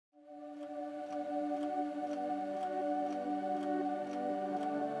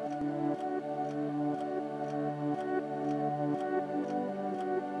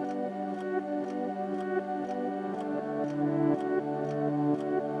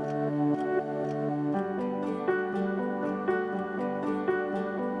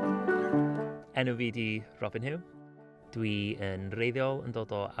Enw fi di Robin Hugh. Dwi yn reiddiol yn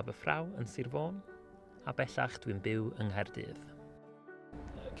dod o Aberffraw yn Sir Fôn, a bellach dwi'n byw yng Nghaerdydd.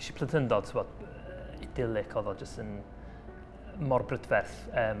 Ges i plentyndod idyllic oedd o jyst yn mor brydferth.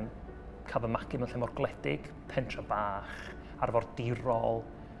 Cael fy magu mewn lle mor gledig, pentra bach, arfordirol,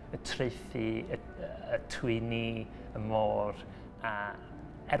 y treithi, y twyni, y môr,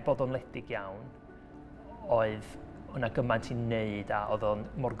 a bod o'n wledig iawn, oedd hwnna gymaint i'n neud a oedd o'n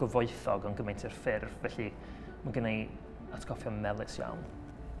mor gyfoethog o'n gymaint i'r ffurf, felly mae gen i atgoffion melys iawn.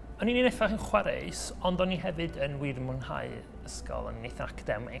 O'n i'n un eitha yn chwaraeus, ond o'n i hefyd yn wir yn mwynhau ysgol, o'n i'n eitha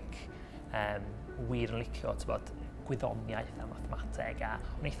academic, wir yn licio gwyddoniaeth a mathemateg, a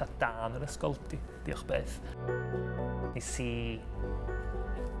o'n eitha da yn yr ysgol, diolch beth. Nes i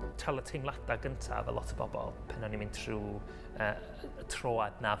cael y teimladau gyntaf fel lot o bobl pan o'n i'n mynd trwy y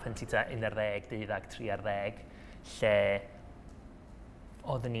troad na pan ti 11, 12, 13, lle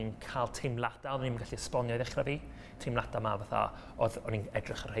oedden ni'n cael teimladau, oedden ni'n gallu esbonio i ddechrau fi. Teimladau yma fatha, o'n i'n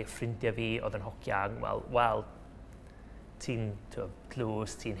edrych ar rhai ffrindiau fi, oedd yn hogian, wel, ti'n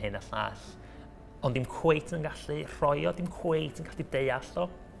tlws, ti'n hyn a llall. Ond dim cweit yn gallu rhoi o, dim cweit yn gallu deall o.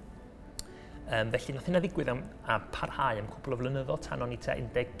 Felly nath hynna ddigwydd a parhau am cwbl o flynyddoedd tan o'n i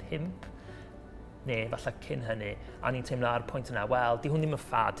 15, neu falle cyn hynny, a ni'n teimlo ar y pwynt yna, wel, di hwn ddim yn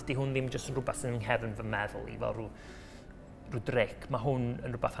ffad, di hwn ddim jyst yn rhywbeth sy'n nghefn fy meddwl i fel rhyw dric, mae hwn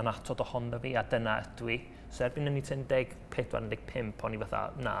yn rhywbeth anatod ohono fi a dyna ydw i. So erbyn yn i 14-15, o'n i fatha,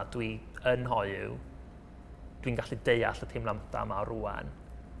 na, dwi yn hoiw, dwi'n gallu deall y teimladau yma rwan.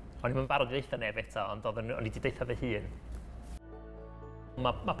 O'n i'n barod i ddeitha neb eto, ond o'n i wedi deitha fy hun.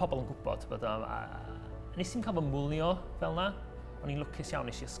 Mae pobl yn gwybod, nes i'n cael fy mwlio fel yna. O'n i'n lwcus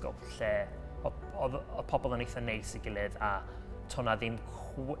iawn eisiau ysgol lle oedd pobl yn eitha neis i gilydd a tona ddim...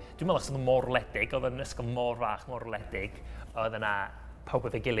 Dwi'n meddwl oedd yn mor wledig, oedd yn ysgol mor fach, mor wledig. Oedd yna pawb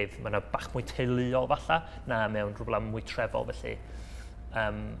efo'i gilydd, mae yna bach mwy teuluol falle, na mewn rhywbeth mwy trefol felly.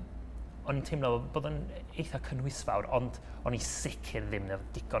 O'n i'n teimlo bod yn eitha cynhwysfawr, ond o'n i sicr ddim na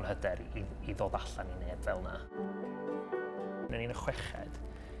digon hyder i ddod allan i neb fel yna. Yn un o chweched,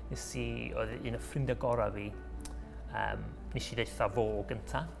 oedd un o ffrindiau gorau fi, nes i ddeitha fo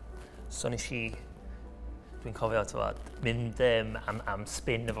gynta. So nes i, dwi'n cofio mynd am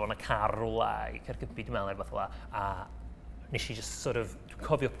spin efo yn y car rwla i Caerdydd, dwi'n meddwl rhywbeth ola, a nes i just dwi'n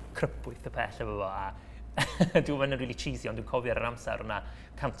cofio crybwyth y pell efo fo, a dwi'n meddwl really cheesy, ond dwi'n cofio ar yr amser hwnna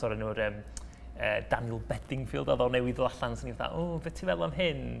cantor yn o'r Daniel Bedingfield, oedd o newydd ddod allan, so ni'n dweud, beth ti fel am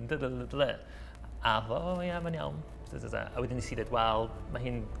hyn? A ddo, ia, mae'n iawn. A wedyn nes i ddweud, wel, mae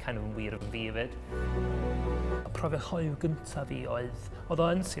hyn kind of yn wir yn fi hefyd. Y profiad hoiw gyntaf fi oedd o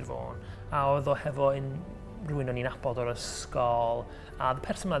yn Sir Fôn, a oedd o hefo rhywun o'n i'n abod o'r ysgol, a y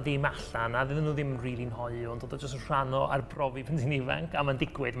person yma ddim allan, a ddyn nhw ddim rili'n hoiw, ond oedd o jyst rhan o arbrofi pan ti'n ifanc, a mae'n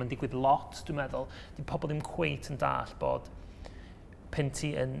digwydd lot, dwi'n meddwl. Di pobl ddim cweit yn dall bod pen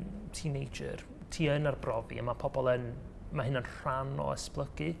ti yn teenager, ti yn arbrofi, a mae pobl yn... Mae hynna'n rhan o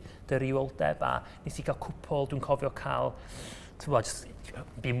esblygu dy rioldeb, a nes i gael cwpl, dwi'n cofio cael,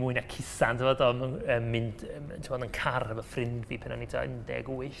 byd mwy na cusan, mynd yn car efo ffrind fi pan o'n i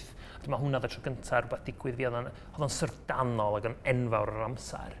 18. Mae hwnna dda tro gyntaf, rhywbeth digwydd fi, oedd o'n syrdanol ac yn enfawr o'r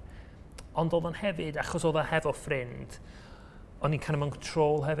amser. Ond oedd o'n hefyd, achos oedd o hefo ffrind, o'n i'n kind of mewn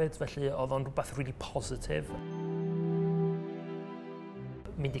control hefyd, felly oedd o'n rhywbeth really positif.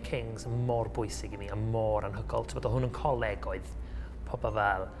 Mynd i Kings yn mor bwysig i mi a mor anhygol. Oedd hwn yn coleg oedd pobl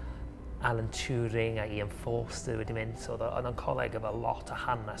fel Alan Turing a Ian Forster wedi mynd. Oedd o'n coleg efo lot o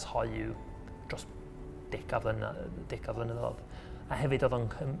hanes hoiw dros 10 flynyddoedd. A hefyd oedd o'n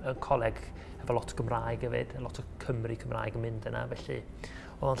coleg efo lot o Gymraeg hefyd, lot o Cymru Cymraeg yn mynd yna. Felly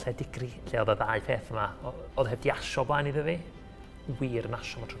oedd o'n lle digri, lle oedd y ddau peth yma. Oedd heb di asio blaen iddo fi, wir yn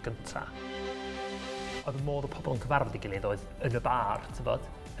asio am y tro gyntaf. Oedd y modd o pobl yn cyfarfod i gilydd oedd yn y bar,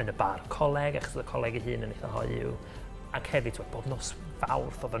 yn y bar coleg, achos oedd y coleg ei hun yn eitha hoiw. Ac hefyd, bob nos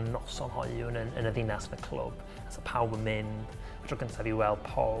fawrth oedd y noson hoiw yn y ddinas yn y clwb. As o pawb yn mynd, y tro gyntaf i weld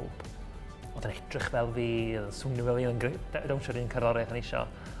pob. Oedd yn edrych fel fi, oedd yn swnio fel fi, oedd yn dawnsio un cerddoriaeth yn eisiau.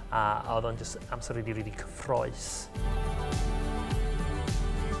 A oedd o'n just amser really cyffroes.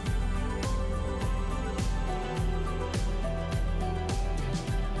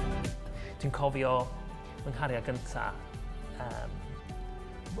 Dwi'n cofio fy nghariad gyntaf,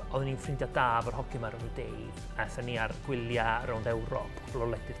 oedden ni'n ffrindiau da fo'r hogi yma rhwng y Dave, a aethon ni ar gwyliau rownd Ewrop, cwbl o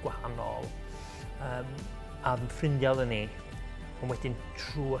wledydd gwahanol. A fy ffrindiau oedden ni, ond wedyn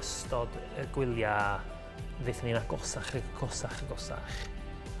trwy ystod y gwyliau, ddeithon ni'n agosach.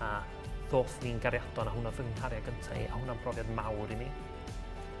 A ddoth ni'n gariadon, a hwnna fy nghariad gyntaf i, a hwnna'n brofiad mawr i mi.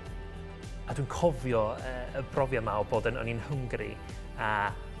 A dwi'n cofio y brofiad yma o bod o'n i'n Hwngari, a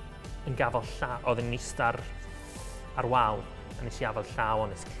yn gafel llaw, oedd yn eistedd ar wal, a nes i afel llaw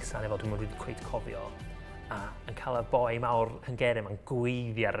ond nes cusan efo dwi'n wedi cweith cofio, a yn cael y boi mawr hyngeru ma'n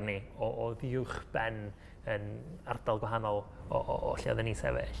gweiddi arni o ddiwch ben yn ardal gwahanol o lle oedd ni'n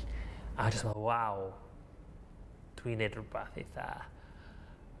sefyll. A jyst meddwl, waw, dwi'n neud rhywbeth eitha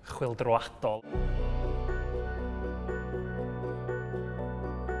chwyldroadol.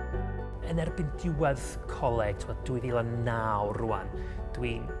 Yn erbyn diwedd coleg, 2009 rwan,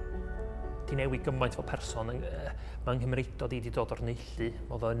 dwi'n newid gymaint fel person. Mae'n nghymreidod i wedi dod o'r neillu.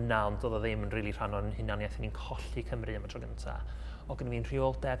 Oedd o yna, ond oedd o ddim yn rili rhan o'n hunaniaeth ni'n colli Cymru am y tro gyntaf. O gyda fi'n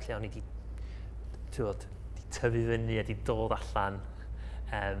rhywioldeb lle o'n i wedi tyfu fyny a wedi dod allan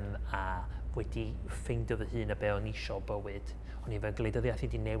a wedi ffeindio fy hun a be o'n i isio bywyd. O'n i fe gwleidyddiaeth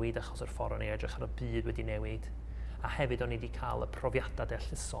wedi newid achos o'r ffordd o'n i edrych ar y byd wedi newid. A hefyd o'n i wedi cael y profiadau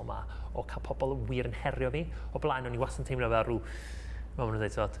deallusol yma o cael pobl wir yn herio fi. O blaen o'n i wastad yn teimlo fel rhyw, mae'n nhw'n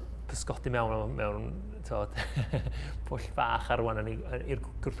dweud, pysgodi mewn pwll fach ar rwan i'r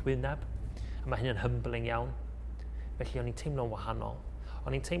gwrthwyneb. A mae hyn yn humbling iawn. Felly o'n i'n teimlo'n wahanol.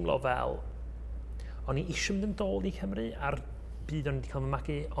 O'n i'n teimlo fel, o'n i eisiau mynd yn dôl i Cymru a'r byd o'n i wedi cael fy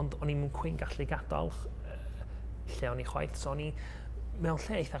magu, ond o'n i'n cwyn gallu gadael lle o'n i chwaith. So o'n i mewn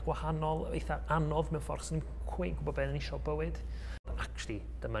lle eitha gwahanol, eitha anodd mewn ffordd, so o'n i'n cwyn gwybod beth yn eisiau bywyd. Actually,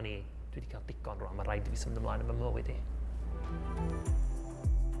 dyma ni, dwi wedi cael digon rwan, mae rhaid i fi symud ymlaen yn fy mywyd i.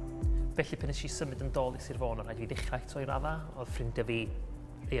 Felly, pan nes i symud yn dôl i Sir Fôn, rhaid i fi ddechrau eto i radda. Oedd ffrindiau fi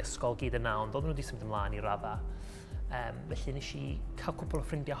i ysgol gyd yna, ond oedden nhw wedi symud ymlaen i radda. Felly nes i cael cwbl o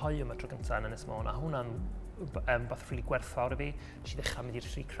ffrindiau hoiw yma tro gyntaf yn Ynys Môn, a hwnna'n beth rili gwerthfawr i fi. Nes i ddechrau mynd i'r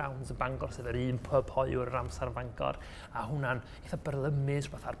recounts yn Bangor, sef yr un pub hoiw yr amser yn Bangor, a hwnna'n eitha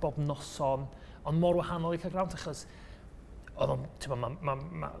byrlymus, beth ar bob noson, ond mor wahanol i cael grawnt, achos oedd o'n,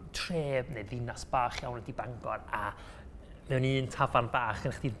 mae tref neu ddinas bach iawn ydi Bangor, a mewn un tafarn bach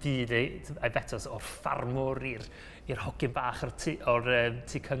yn chdi'r byd ei fetos o'r ffarmwr i'r hogyn bach o'r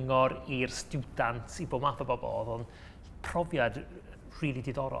tu cyngor i'r stiwdant i bob math o bobl. Oedd o'n profiad rili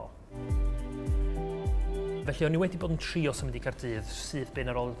diddorol. Felly o'n i wedi bod yn trio symud i Caerdydd sydd bin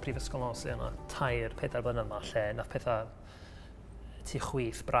ar ôl Brifysgol nos yna 3-4 blynedd yma lle nath pethau tu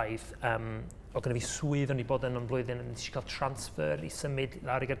chwith braidd. O gyda fi swydd o'n i bod yn blwyddyn yn eisiau cael transfer i symud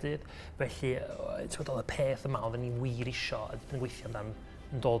lawr i Caerdydd. Felly oedd y peth yma oedden ni wir isio a dwi'n gweithio amdan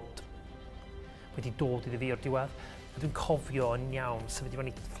wedi dod iddi fi o'r diwedd. A dwi'n cofio yn iawn symud i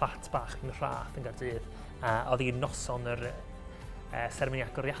fyny fflat bach yn Rhath yn Caerdydd. Oedd hi'n noson yr seremoni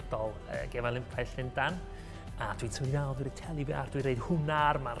agoriadol gefn Olympaidd Llundain. A dwi'n symud i mewn, dwi'n telu fi ar, dwi'n reid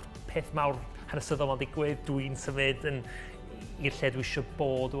hwnna'r, mae'r peth mawr hanesyddol yn digwydd, dwi'n symud i'r lle dwi eisiau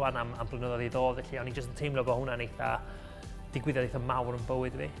bod wan am blynyddoedd i ddod, felly o'n i jyst yn teimlo bod hwnna'n eitha digwyddiad eitha mawr yn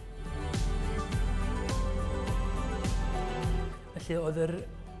bywyd fi. Felly oedd yr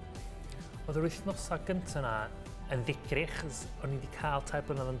wythnosau gyntaf yna yn ddigrich, o'n i wedi cael 3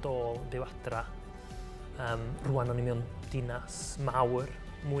 blynedd yn dôl yn byw adra. Rwan o'n i mewn dinas mawr,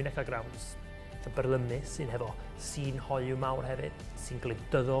 mwy nag agrawns, byrlymus sy'n hefo sy'n hoiw mawr hefyd, sy'n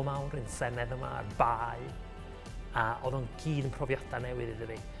gwleidyddol mawr, yn senedd yma, a'r bai. A oedd o'n gyd yn profiadau newydd iddo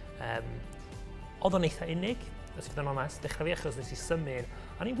fi. Oedd o'n eitha unig, os fydd yn onest, dechrau fi achos nes i symud.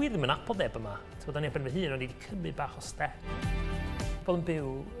 A ni'n wir ddim yn apod neb yma. O'n i ar ben fy hun, o'n i wedi cymryd bach o step. Bod yn byw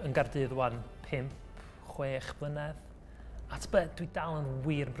yn Gaerdydd wan 5-6 blynedd. A dwi dal yn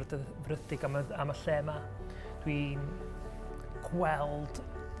wir yn brydig am y lle yma. Dwi'n gweld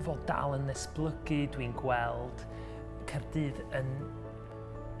fod dal yn esblygu, dwi'n gweld Caerdydd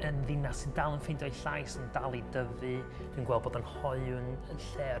yn ddinas sy'n dal yn ffeindio ei llais, yn dal i dyfu. Dwi'n gweld bod yn hoiw yn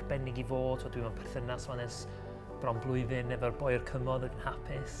lle arbennig i fod. Dwi'n mewn perthynas fan ys bron blwyddyn efo'r boi'r cymod yn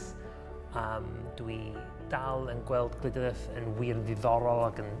hapus. Dwi dal yn gweld gwleidyddiaeth yn wir yn ddiddorol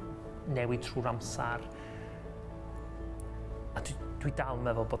ac yn newid trwy'r amser. A dwi dal yn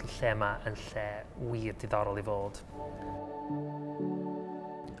meddwl bod y lle yma yn lle wir diddorol i fod.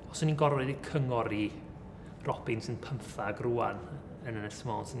 Os o'n i'n gorfod wedi cyngori Robin sy'n 15 rwan yn Ynys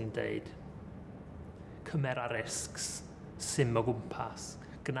Môn, sy'n ni'n deud cymer a risgs, sym o gwmpas,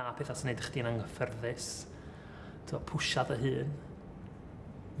 gna pethau sy'n neud chdi'n anghyffyrddus, pwsiad y hun.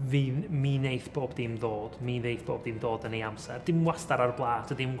 Mi wneith bob dim ddod, yn ei amser. Dim wastad ar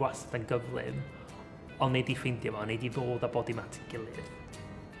blat, dim wastad yn gyflym, ond neud i ffeindio fo, neud i ddod a bod dim at ei gilydd.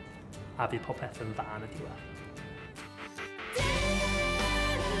 A bydd popeth yn dda yn y diwedd.